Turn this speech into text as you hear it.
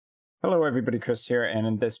Hello everybody, Chris here, and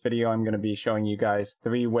in this video I'm going to be showing you guys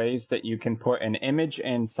 3 ways that you can put an image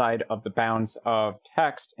inside of the bounds of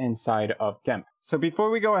text inside of GIMP. So before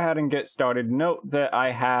we go ahead and get started, note that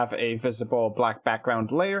I have a visible black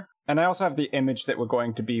background layer, and I also have the image that we're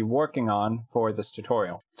going to be working on for this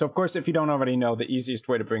tutorial. So of course, if you don't already know, the easiest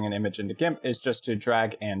way to bring an image into GIMP is just to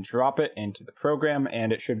drag and drop it into the program,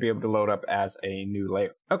 and it should be able to load up as a new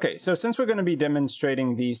layer. Okay, so since we're going to be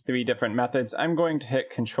demonstrating these 3 different methods, I'm going to hit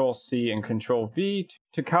Control-C and Control-V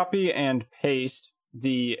to copy and paste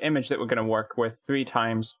the image that we're going to work with 3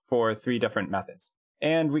 times for 3 different methods.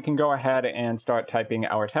 And we can go ahead and start typing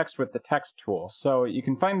our text with the text tool. So you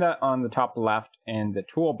can find that on the top left in the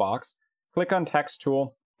toolbox. Click on text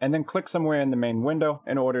tool and then click somewhere in the main window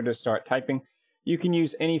in order to start typing. You can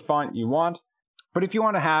use any font you want, but if you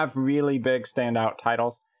want to have really big standout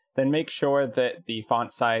titles, then make sure that the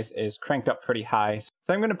font size is cranked up pretty high.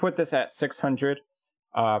 So I'm going to put this at 600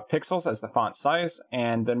 pixels as the font size,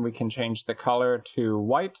 and then we can change the color to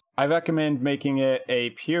white. I recommend making it a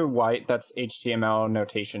pure white, that's HTML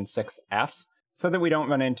notation 6Fs, so that we don't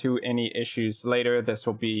run into any issues later. This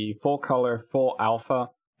will be full color, full alpha,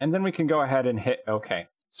 and then we can go ahead and hit OK.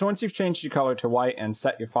 So once you've changed your color to white and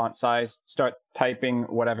set your font size, start typing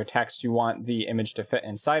whatever text you want the image to fit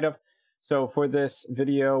inside of. So for this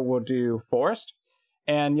video, we'll do forest.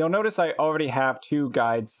 And you'll notice I already have 2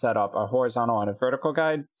 guides set up, a horizontal and a vertical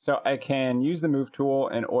guide. So I can use the move tool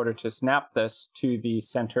in order to snap this to the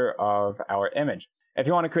center of our image. If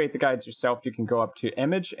you want to create the guides yourself, you can go up to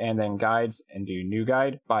image and then guides and do new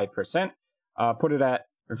guide by percent. Put it at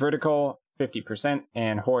vertical 50%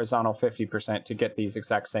 and horizontal 50% to get these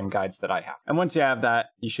exact same guides that I have. And once you have that,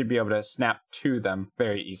 you should be able to snap to them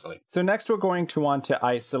very easily. So next we're going to want to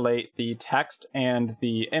isolate the text and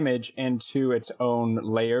the image into its own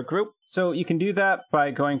layer group. So you can do that by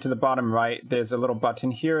going to the bottom right. There's a little button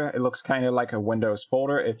here. It looks kind of like a Windows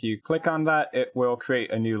folder. If you click on that, it will create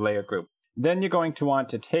a new layer group. Then you're going to want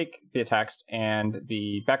to take the text and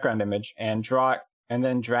the background image and draw it, and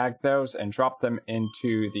then drag those and drop them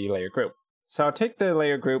into the layer group. So I'll take the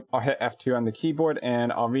layer group, I'll hit F2 on the keyboard,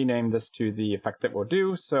 and I'll rename this to the effect that we'll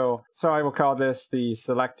do. So I will call this the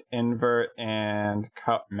select, invert, and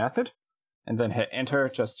cut method, and then hit enter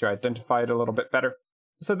just to identify it a little bit better.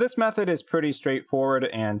 So this method is pretty straightforward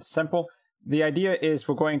and simple. The idea is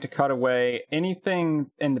we're going to cut away anything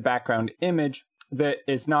in the background image that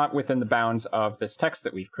is not within the bounds of this text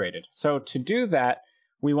that we've created. So to do that,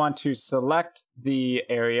 we want to select the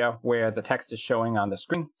area where the text is showing on the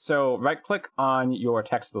screen. So right-click on your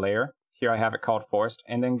text layer. Here I have it called forest,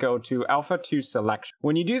 and then go to Alpha to Selection.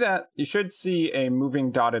 When you do that, you should see a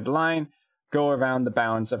moving dotted line go around the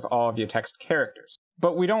bounds of all of your text characters.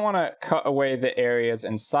 But we don't want to cut away the areas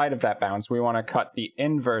inside of that bounds. We want to cut the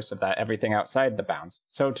inverse of that, everything outside the bounds.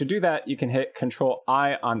 So to do that, you can hit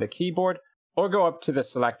Control-I on the keyboard, or go up to the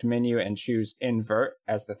Select menu and choose Invert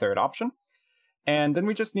as the 3rd option. And then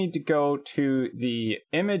we just need to go to the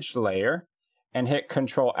image layer and hit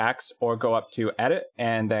Control-X, or go up to Edit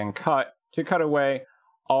and then Cut to cut away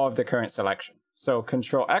all of the current selection. So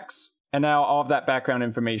Control-X, and now all of that background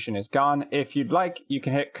information is gone. If you'd like, you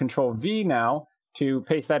can hit Control-V now to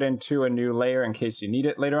paste that into a new layer in case you need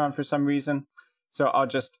it later on for some reason. So I'll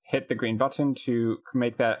just hit the green button to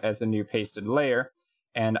make that as a new pasted layer.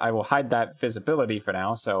 And I will hide that visibility for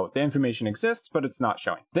now, so the information exists, but it's not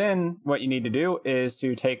showing. Then what you need to do is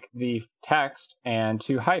to take the text and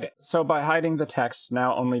to hide it. So by hiding the text,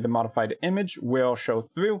 now only the modified image will show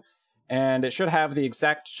through, and it should have the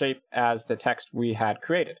exact shape as the text we had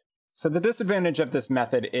created. So the disadvantage of this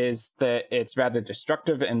method is that it's rather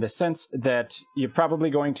destructive in the sense that you're probably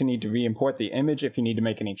going to need to re-import the image if you need to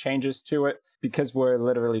make any changes to it, because we're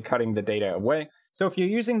literally cutting the data away. So if you're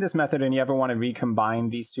using this method and you ever want to recombine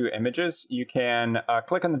these 2 images, you can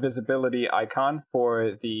click on the visibility icon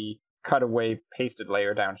for the cutaway pasted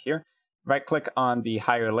layer down here. Right-click on the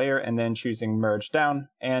higher layer and then choosing Merge Down,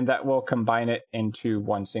 and that will combine it into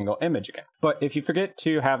one single image again. But if you forget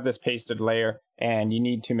to have this pasted layer and you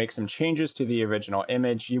need to make some changes to the original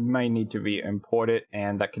image, you might need to re-import it,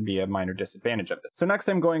 and that could be a minor disadvantage of this. So next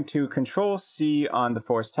I'm going to Control-C on the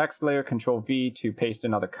forest text layer, Control-V to paste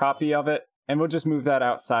another copy of it. And we'll just move that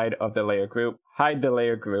outside of the layer group, hide the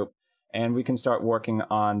layer group, and we can start working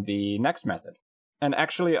on the next method. And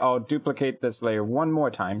actually, I'll duplicate this layer 1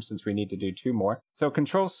 more time since we need to do 2 more. So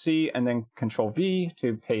Control-C and then Control-V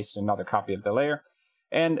to paste another copy of the layer.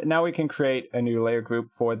 And now we can create a new layer group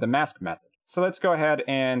for the mask method. So let's go ahead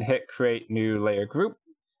and hit Create New Layer Group.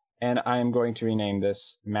 And I'm going to rename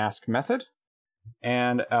this Mask Method.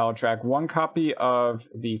 And I'll drag 1 copy of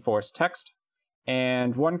the forest text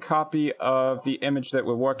and one copy of the image that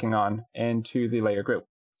we're working on into the layer group.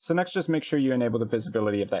 So next, just make sure you enable the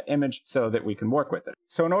visibility of that image so that we can work with it.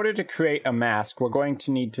 So in order to create a mask, we're going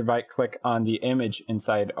to need to right-click on the image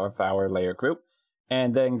inside of our layer group,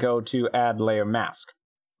 and then go to Add Layer Mask.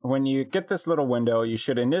 When you get this little window, you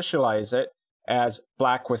should initialize it as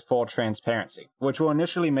black with full transparency, which will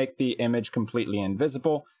initially make the image completely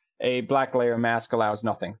invisible. A black layer mask allows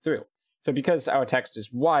nothing through. So because our text is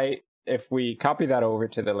white, if we copy that over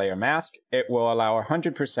to the layer mask, it will allow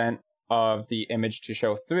 100% of the image to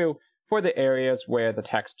show through for the areas where the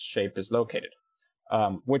text shape is located,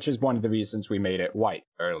 which is one of the reasons we made it white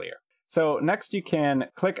earlier. So next you can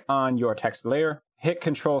click on your text layer, hit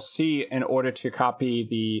Ctrl+C in order to copy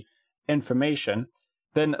the information,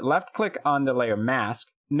 then left-click on the layer mask.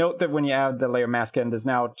 Note that when you add the layer mask in, there's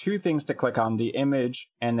now two things to click on, the image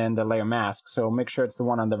and then the layer mask. So make sure it's the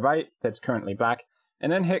one on the right that's currently black,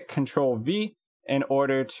 and then hit Ctrl+V in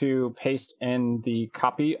order to paste in the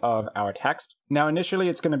copy of our text. Now initially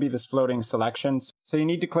it's going to be this floating selection, so you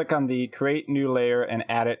need to click on the Create New Layer and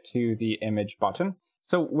add it to the image button.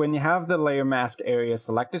 So when you have the layer mask area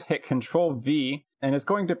selected, hit Ctrl+V, and it's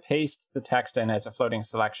going to paste the text in as a floating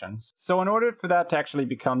selection. So in order for that to actually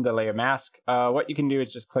become the layer mask, what you can do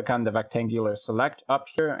is just click on the rectangular select up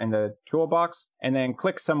here in the toolbox, and then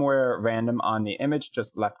click somewhere random on the image,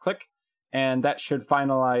 just left click, and that should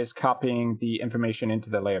finalize copying the information into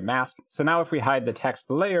the layer mask. So now if we hide the text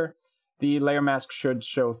layer, the layer mask should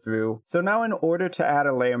show through. So now in order to add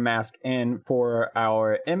a layer mask in for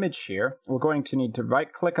our image here, we're going to need to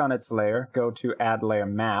right click on its layer, go to Add Layer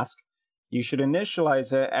Mask. You should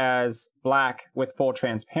initialize it as black with full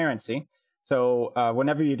transparency. So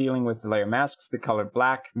whenever you're dealing with layer masks, the color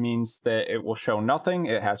black means that it will show nothing,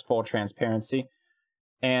 it has full transparency,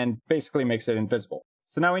 and basically makes it invisible.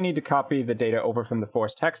 So now we need to copy the data over from the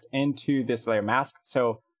force text into this layer mask.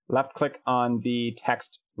 So left click on the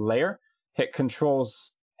text layer, hit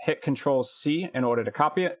Ctrl+C in order to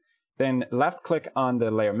copy it, then left click on the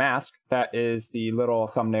layer mask, that is the little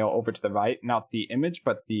thumbnail over to the right, not the image,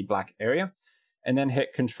 but the black area, and then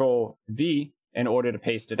hit Ctrl+V in order to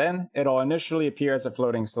paste it in. It'll initially appear as a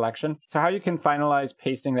floating selection. So how you can finalize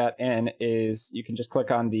pasting that in is you can just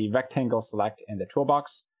click on the rectangle select in the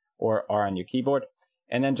toolbox, or R on your keyboard,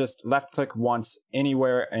 and then just left click once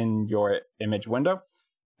anywhere in your image window.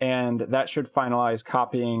 And that should finalize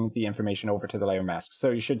copying the information over to the layer mask. So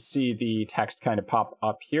you should see the text kind of pop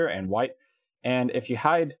up here in white. And if you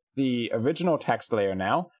hide the original text layer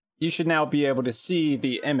now, you should now be able to see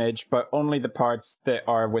the image, but only the parts that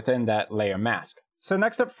are within that layer mask. So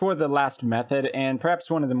next up for the last method, and perhaps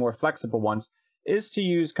one of the more flexible ones, is to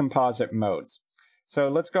use composite modes. So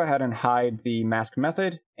let's go ahead and hide the mask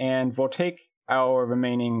method, and we'll take our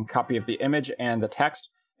remaining copy of the image and the text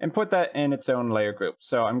and put that in its own layer group.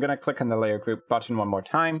 So I'm going to click on the layer group button one more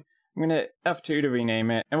time. I'm going to hit F2 to rename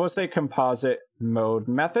it, and we'll say Composite Mode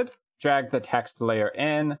Method. Drag the text layer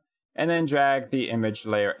in, and then drag the image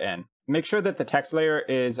layer in. Make sure that the text layer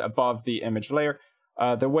is above the image layer.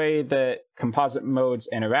 The way that composite modes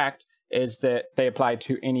interact is that they apply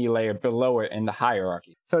to any layer below it in the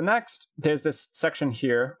hierarchy. So next, there's this section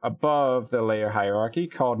here above the layer hierarchy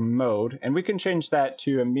called Mode, and we can change that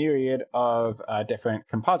to a myriad of different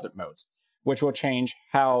composite modes, which will change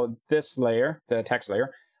how this layer, the text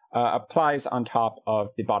layer, applies on top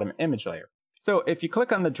of the bottom image layer. So if you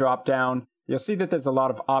click on the drop down, you'll see that there's a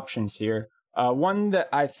lot of options here. One that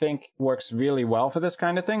I think works really well for this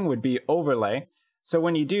kind of thing would be overlay. So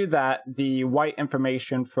when you do that, the white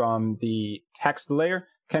information from the text layer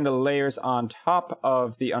kind of layers on top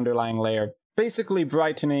of the underlying layer, basically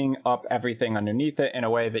brightening up everything underneath it in a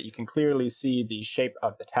way that you can clearly see the shape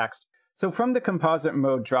of the text. So from the composite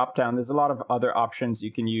mode dropdown, there's a lot of other options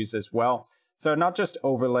you can use as well. So not just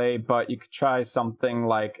overlay, but you could try something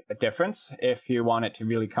like a difference if you want it to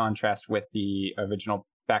really contrast with the original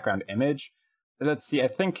background image. Let's see, I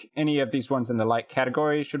think any of these ones in the light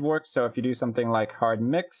category should work. So if you do something like hard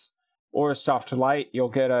mix or soft light, you'll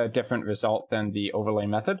get a different result than the overlay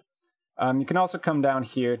method. You can also come down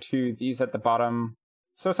here to these at the bottom.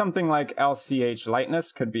 So something like LCH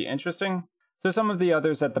lightness could be interesting. So some of the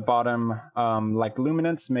others at the bottom, like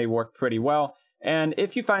luminance, may work pretty well. And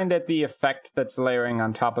if you find that the effect that's layering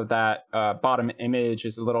on top of that bottom image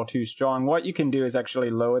is a little too strong, what you can do is actually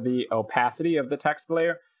lower the opacity of the text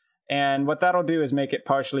layer. And what that'll do is make it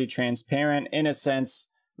partially transparent, in a sense,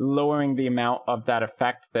 lowering the amount of that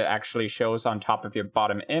effect that actually shows on top of your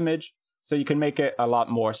bottom image, so you can make it a lot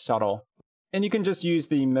more subtle. And you can just use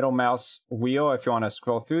the middle mouse wheel if you want to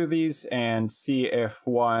scroll through these and see if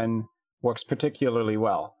one works particularly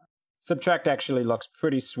well. Subtract actually looks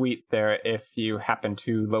pretty sweet there if you happen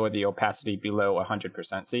to lower the opacity below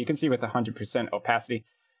 100%. So you can see with 100% opacity,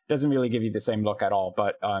 it doesn't really give you the same look at all.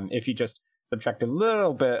 But if you just subtract a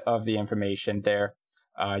little bit of the information there,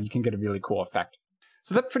 you can get a really cool effect.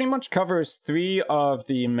 So that pretty much covers 3 of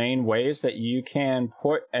the main ways that you can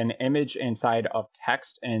put an image inside of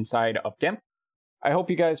text inside of GIMP. I hope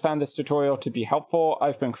you guys found this tutorial to be helpful.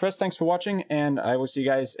 I've been Chris, thanks for watching, and I will see you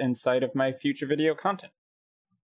guys inside of my future video content.